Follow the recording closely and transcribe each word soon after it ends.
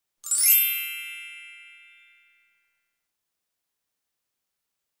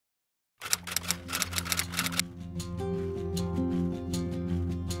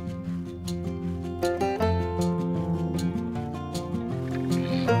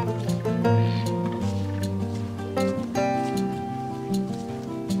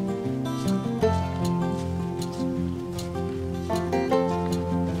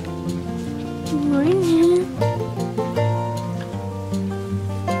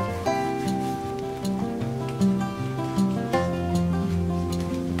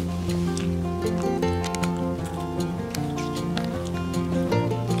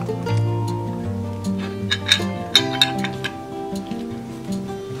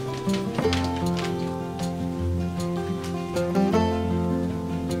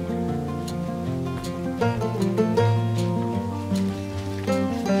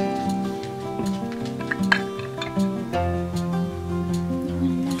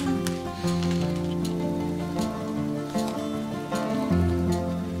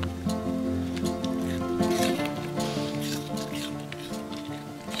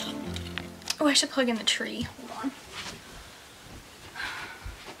I should plug in the tree. Hold on.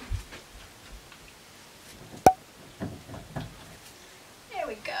 There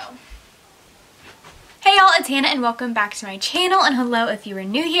we go. Hey y'all, it's Hannah and welcome back to my channel, and hello if you are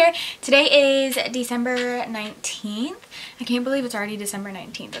new here. Today is December 19th. I can't believe it's already December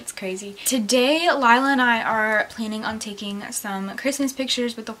 19th. That's crazy. Today, Lyla and I are planning on taking some Christmas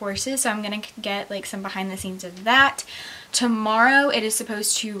pictures with the horses, so I'm gonna get like some behind the scenes of that. Tomorrow, it is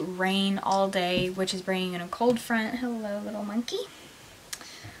supposed to rain all day, which is bringing in a cold front. Hello, little monkey.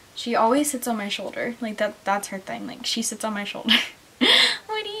 She always sits on my shoulder. Like that's her thing. Like she sits on my shoulder.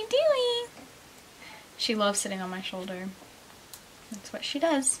 What are you doing? She loves sitting on my shoulder. That's what she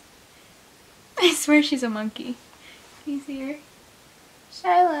does. I swear she's a monkey. Can you see her?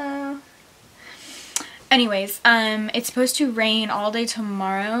 Shiloh. Anyways, it's supposed to rain all day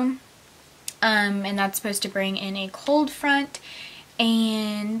tomorrow. And that's supposed to bring in a cold front.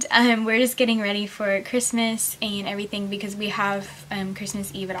 And we're just getting ready for Christmas and everything because we have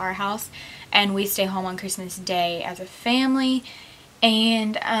Christmas Eve at our house. And we stay home on Christmas Day as a family.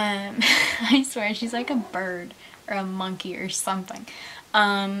 And I swear she's like a bird or a monkey or something.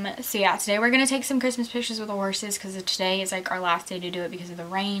 So yeah, today we're gonna take some Christmas pictures with the horses because today is like our last day to do it because of the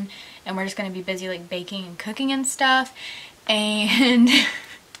rain, and we're just gonna be busy like baking and cooking and stuff. And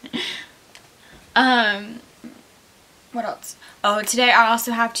what else? Oh, today I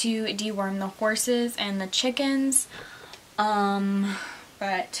also have to deworm the horses and the chickens.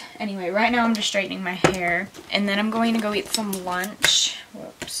 But anyway, right now I'm just straightening my hair. And then I'm going to go eat some lunch.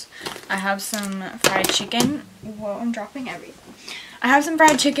 Whoops. I have some fried chicken. Whoa, I'm dropping everything. I have some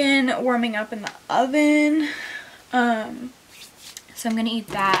fried chicken warming up in the oven. So I'm going to eat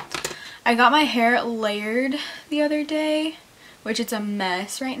that. I got my hair layered the other day, which it's a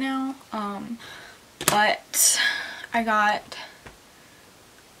mess right now. But I got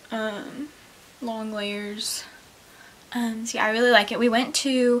long layers. So yeah, I really like it. We went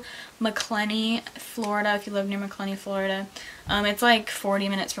to McClenny, Florida, if you live near McClenny, Florida. It's like 40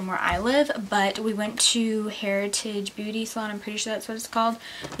 minutes from where I live, but we went to Heritage Beauty Salon, I'm pretty sure that's what it's called.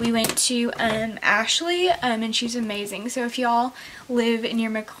 We went to Ashley, and she's amazing. So if y'all live near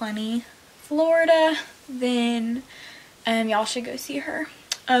McClenny, Florida, then y'all should go see her.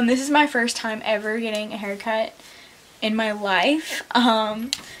 This is my first time ever getting a haircut in my life. My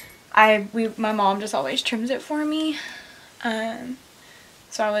mom just always trims it for me.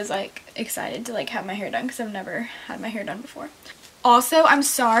 So I was like excited to like have my hair done because I've never had my hair done before. Also, I'm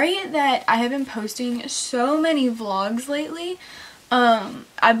sorry that I have been posting so many vlogs lately.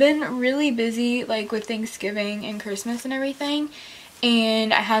 I've been really busy like with Thanksgiving and Christmas and everything,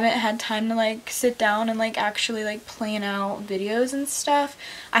 and I haven't had time to like sit down and like actually like plan out videos and stuff.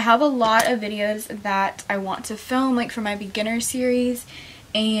 I have a lot of videos that I want to film like for my beginner series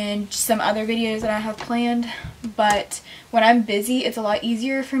and some other videos that I have planned, but when I'm busy it's a lot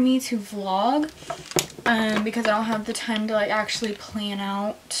easier for me to vlog because I don't have the time to like actually plan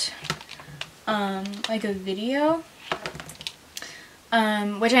out like a video,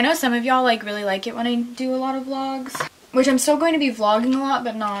 which I know some of y'all like really like it when I do a lot of vlogs, which I'm still going to be vlogging a lot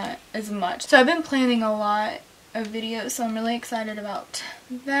but not as much. So I've been planning a lot of videos, so I'm really excited about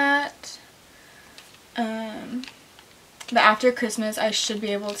that. But after Christmas, I should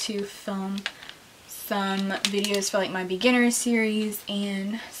be able to film some videos for like my beginner series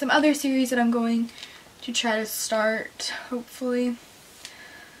and some other series that I'm going to try to start, hopefully.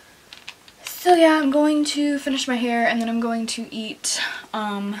 So yeah, I'm going to finish my hair and then I'm going to eat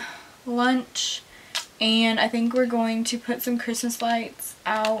lunch. And I think we're going to put some Christmas lights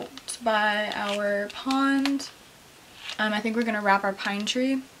out by our pond. I think we're going to wrap our pine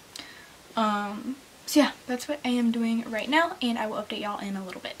tree. So yeah, that's what I am doing right now, and I will update y'all in a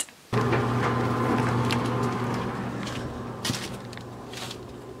little bit.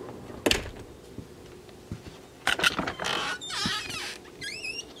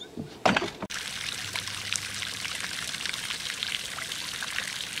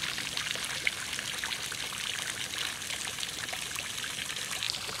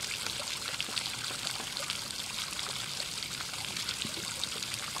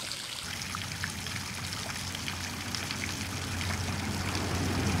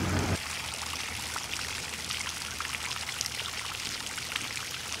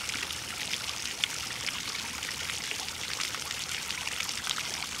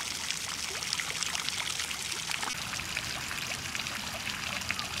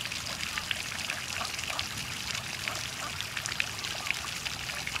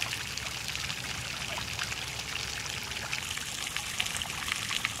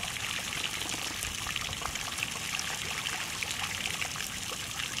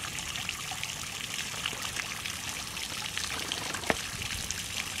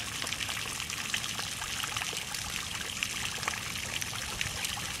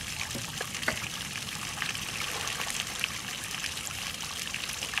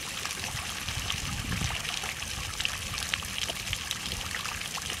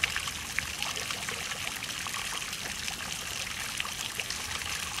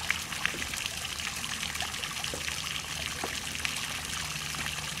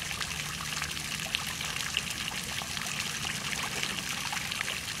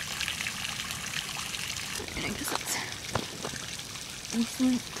 because it's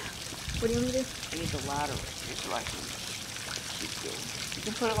decent. What do you want me to do? I need the ladder right here so I can keep going. You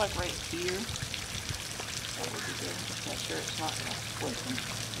can put it like right here. That would be good. Make sure it's not gonna split them.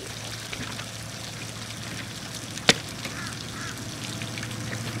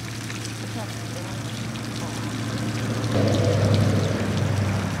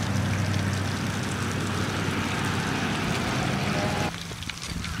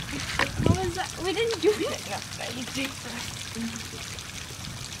 What was that? We didn't do it. Yeah, that you do first.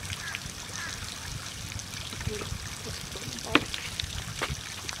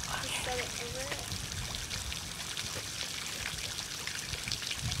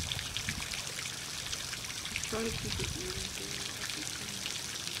 Try to keep it even.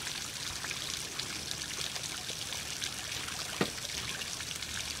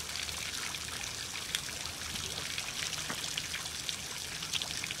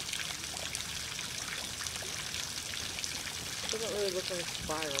 It doesn't really look like a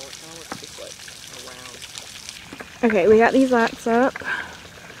spiral, it kind of looks just like around. Okay, we got these lats up.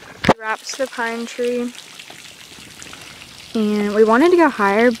 We wrapped the pine tree. And we wanted to go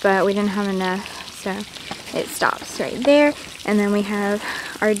higher, but we didn't have enough, so it stops right there. And then we have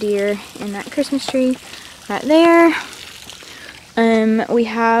our deer in that Christmas tree right there. We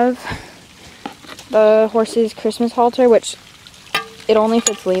have the horse's Christmas halter, which it only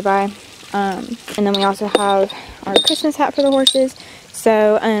fits Levi. And then we also have our Christmas hat for the horses.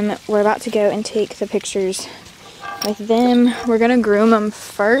 So we're about to go and take the pictures with them. We're gonna groom them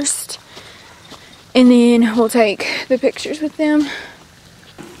first, and then we'll take the pictures with them.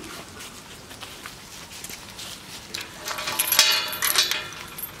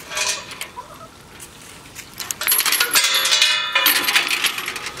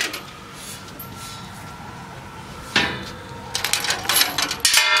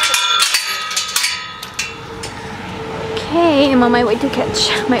 Okay, I'm on my way to catch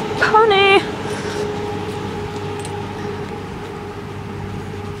my pony.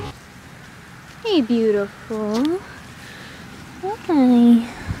 Hey, beautiful. Hi.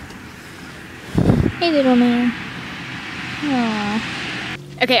 Hey, little man. Aww.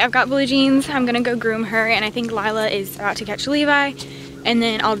 Okay, I've got Blue Jeans. I'm gonna go groom her, and I think Lyla is about to catch Levi, and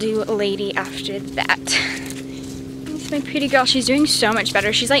then I'll do Lady after that. It's my pretty girl. She's doing so much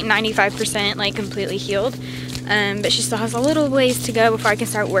better. She's like 95% like completely healed, but she still has a little ways to go before I can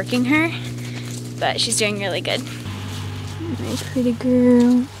start working her, but she's doing really good. My pretty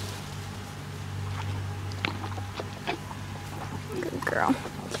girl. Good girl.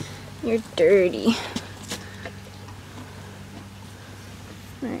 You're dirty.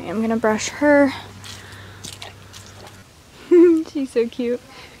 Alright, I'm gonna brush her. She's so cute.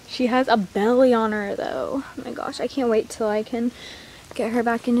 She has a belly on her though. Oh my gosh, I can't wait till I can get her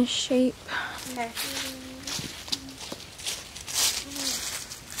back into shape. Okay.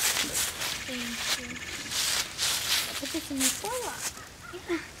 Put this in your forelock.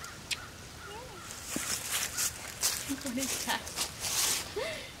 Yeah. What is that?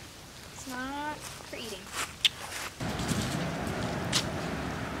 It's not for eating.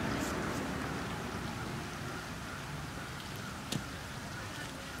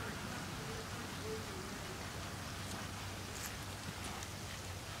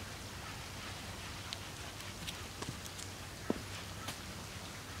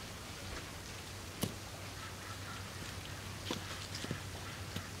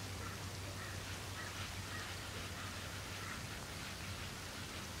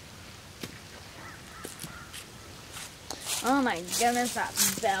 Oh my goodness, that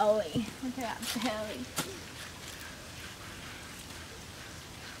belly. Look at that belly.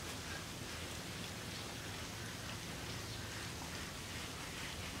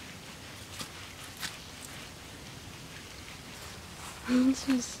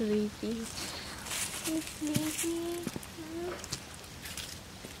 She's sleepy. She's sleepy.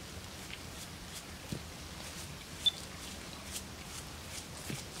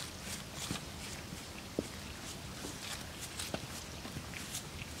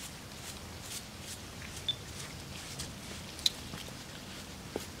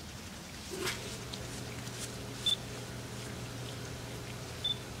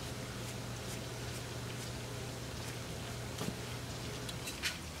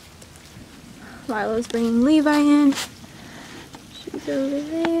 Lila's bringing Levi in. She's over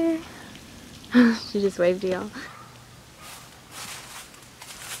there. She just waved to y'all.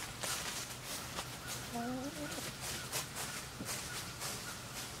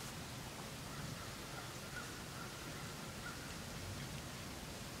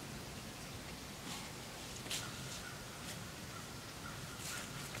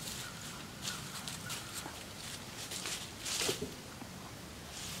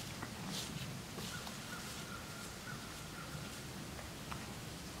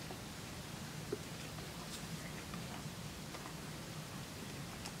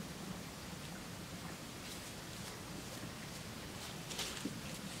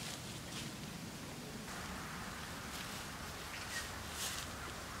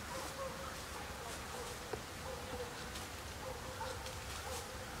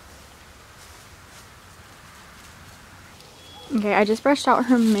 Okay, I just brushed out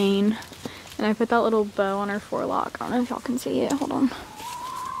her mane and I put that little bow on her forelock. I don't know if y'all can see it. Hold on.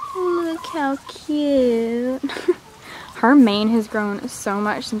 Look how cute. Her mane has grown so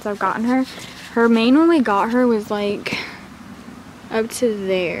much since I've gotten her. Her mane when we got her was like up to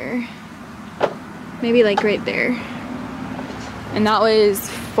there. Maybe like right there. And that was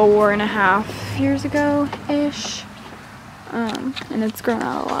 4.5 years ago-ish. And it's grown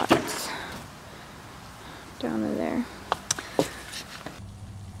out a lot. Down to there.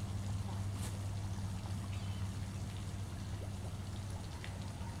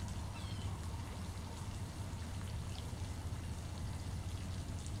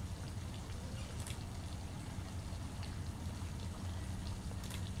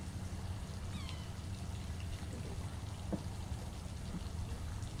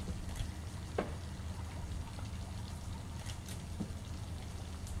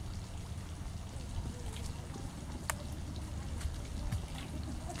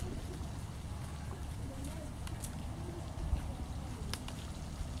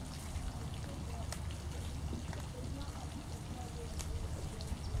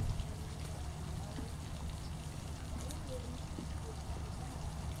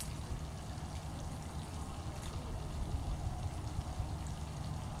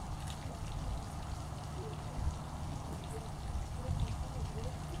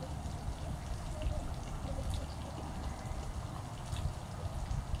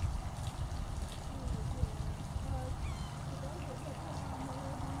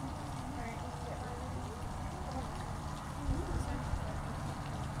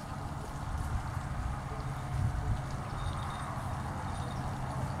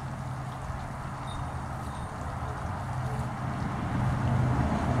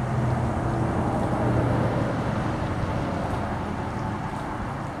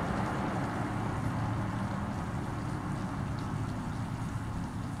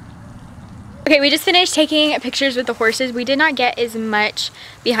 Okay, we just finished taking pictures with the horses. We did not get as much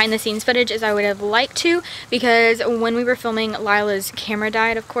behind the scenes footage as I would have liked to, because when we were filming, Lila's camera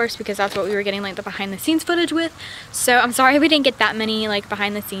died, of course, because that's what we were getting like the behind the scenes footage with. So I'm sorry we didn't get that many like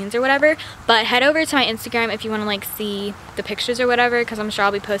behind the scenes or whatever, but head over to my Instagram if you want to like see the pictures or whatever, because I'm sure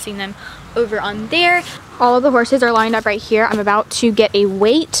I'll be posting them over on there. All of the horses are lined up right here. I'm about to get a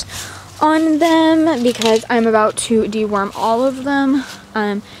weight on them because I'm about to deworm all of them.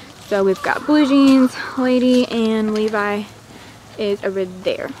 So we've got Blue Jeans, Lady, and Levi is over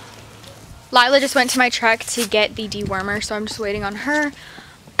there. Lyla just went to my truck to get the dewormer, so I'm just waiting on her.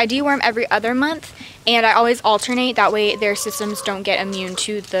 I deworm every other month, and I always alternate. That way their systems don't get immune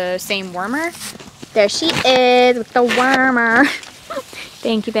to the same wormer. There she is with the wormer.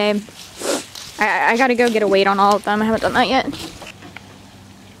 Thank you, babe. I gotta go get a weight on all of them. I haven't done that yet.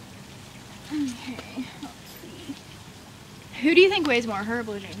 Okay, let's see. Who do you think weighs more, her or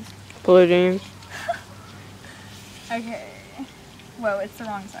Blue Jeans? Blue Jeans. Okay. Whoa, it's the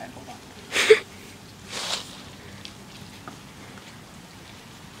wrong side. Hold on.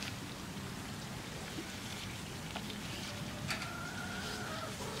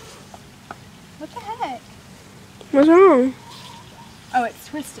 What the heck? What's wrong? Oh, it's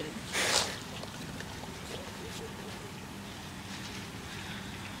twisted.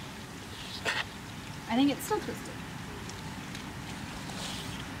 I think it's still twisted.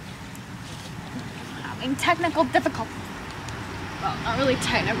 Having technical difficulties. Well, not really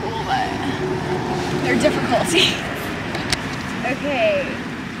technical, but they're difficulties. Okay.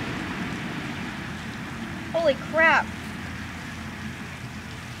 Holy crap.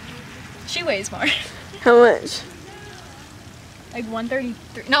 She weighs more. How much? Like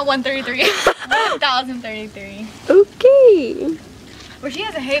 133. Not 133. 1,033. Okay. Well, she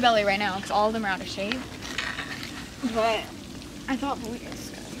has a hay belly right now because all of them are out of shape. But I thought Blue Jeans was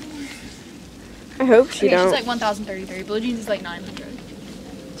gonna be more. I hope she don't. She's like 1,033. Blue Jeans is like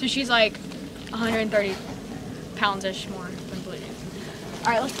 900. So she's like 130 pounds-ish more than Blue Jeans.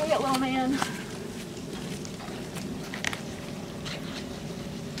 All right, let's go get little man.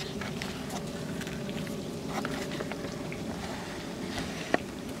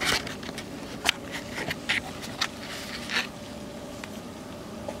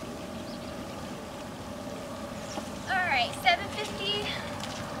 All right, 750.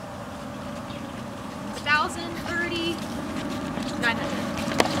 1,030,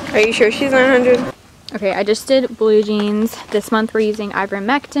 900. Are you sure she's 900? Okay, I just did Blue Jeans. This month we're using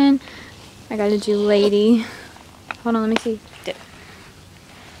ivermectin. I gotta do Lady. Hold on, let me see. Dip.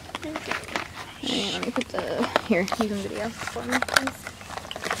 And let me put the, here, you can video for me, please.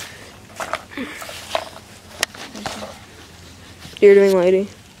 You're doing Lady?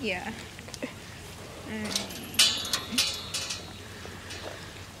 Yeah.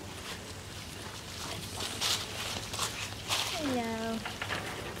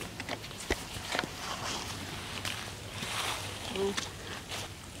 Ooh.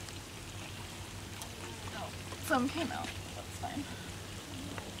 Some came out. That's fine.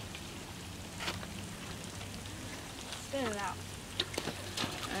 Spit it out.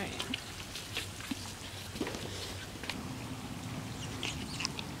 Alright.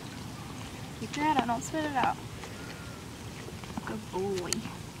 Keep your head out, don't spit it out. Good boy.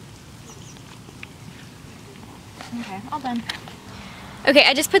 Okay, all done. Okay,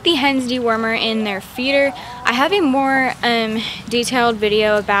 I just put the Hens dewormer in their feeder. I have a more detailed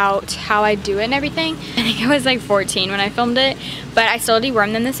video about how I do it and everything. I think it was like 14 when I filmed it, but I still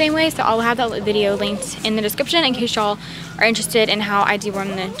deworm them the same way, so I'll have that video linked in the description in case y'all are interested in how I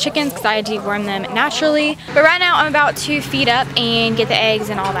deworm the chickens, because I deworm them naturally. But right now I'm about to feed up and get the eggs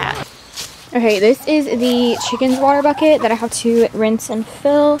and all that. Okay, this is the chicken's water bucket that I have to rinse and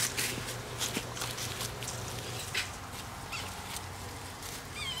fill.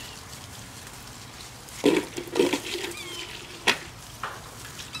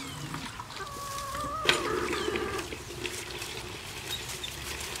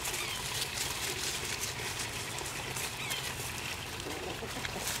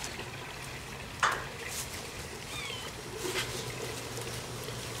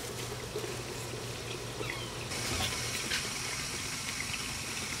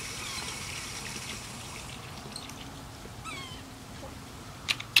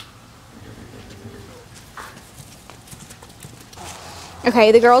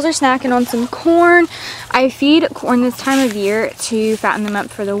 Okay, the girls are snacking on some corn. I feed corn this time of year to fatten them up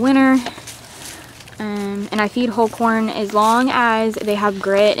for the winter. And I feed whole corn as long as they have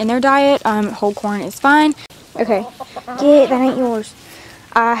grit in their diet. Whole corn is fine. Okay, get, that ain't yours.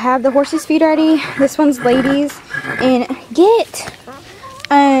 I have the horse's feed ready. This one's ladies. And get,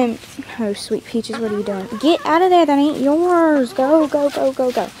 oh sweet peaches, what are you doing? Get out of there, that ain't yours. Go, go, go,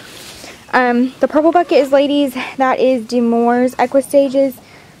 go, go. The purple bucket is ladies. That is Demore's Equistages,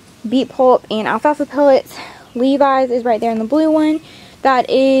 beet pulp, and alfalfa pellets. Levi's is right there in the blue one. That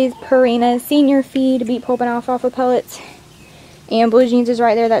is Purina's senior feed, beet pulp and alfalfa pellets. And blue jeans is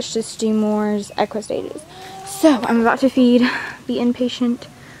right there. That's just Demore's Equistages. So I'm about to feed the impatient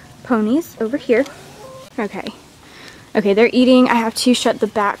ponies over here. Okay. Okay, they're eating. I have to shut the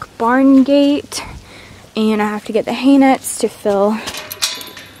back barn gate. And I have to get the hay nets to fill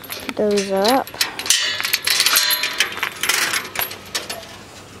those up.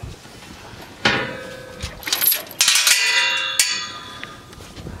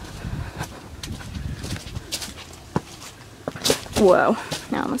 Whoa,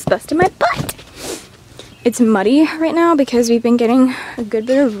 now I almost busted my butt. It's muddy right now because we've been getting a good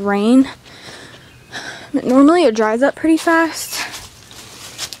bit of rain. Normally it dries up pretty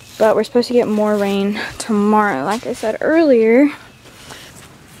fast, but we're supposed to get more rain tomorrow, like I said earlier.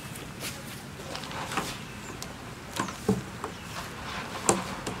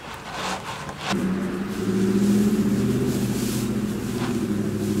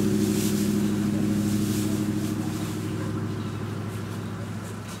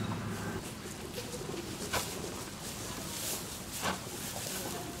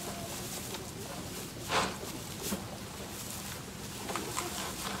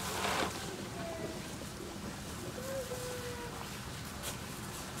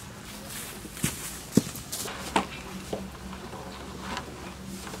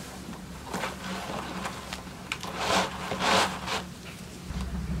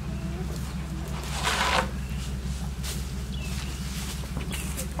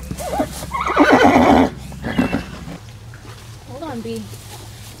 B.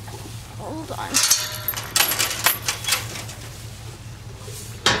 Hold on.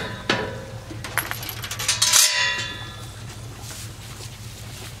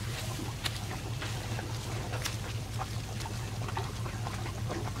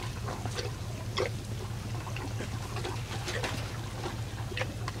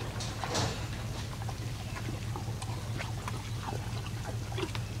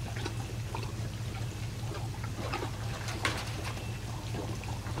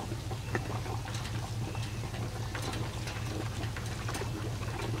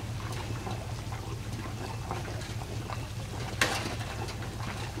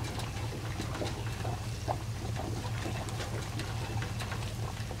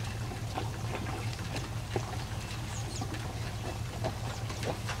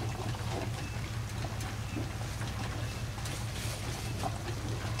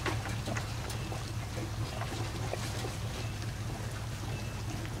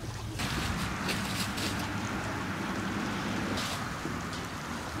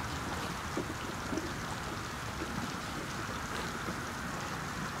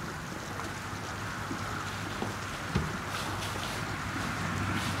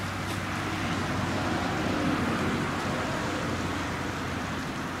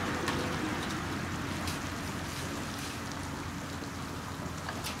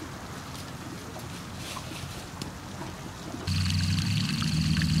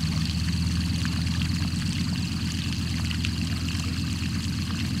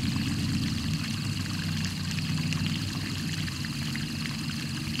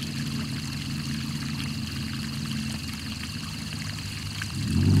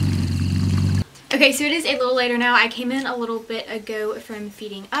 Okay, so it is a little later now. I came in a little bit ago from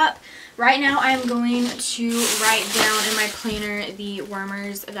feeding up. Right now I'm going to write down in my planner the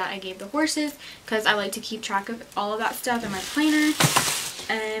wormers that I gave the horses because I like to keep track of all of that stuff in my planner.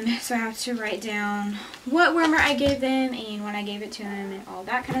 So I have to write down what wormer I gave them and when I gave it to them and all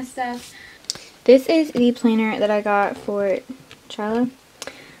that kind of stuff. This is the planner that I got for Shiloh.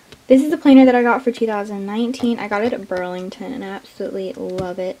 This is the planner that I got for 2019. I got it at Burlington and I absolutely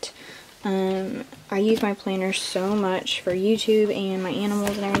love it. I use my planner so much for YouTube and my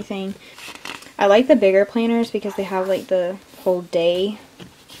animals and everything. I like the bigger planners because they have like the whole day.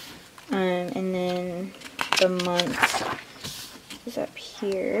 And then the month is up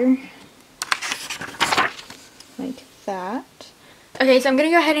here. Like that. Okay, so I'm going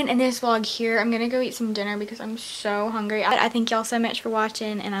to go ahead and end this vlog here. I'm going to go eat some dinner because I'm so hungry. I thank y'all so much for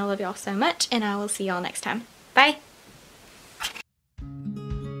watching and I love y'all so much and I will see y'all next time. Bye!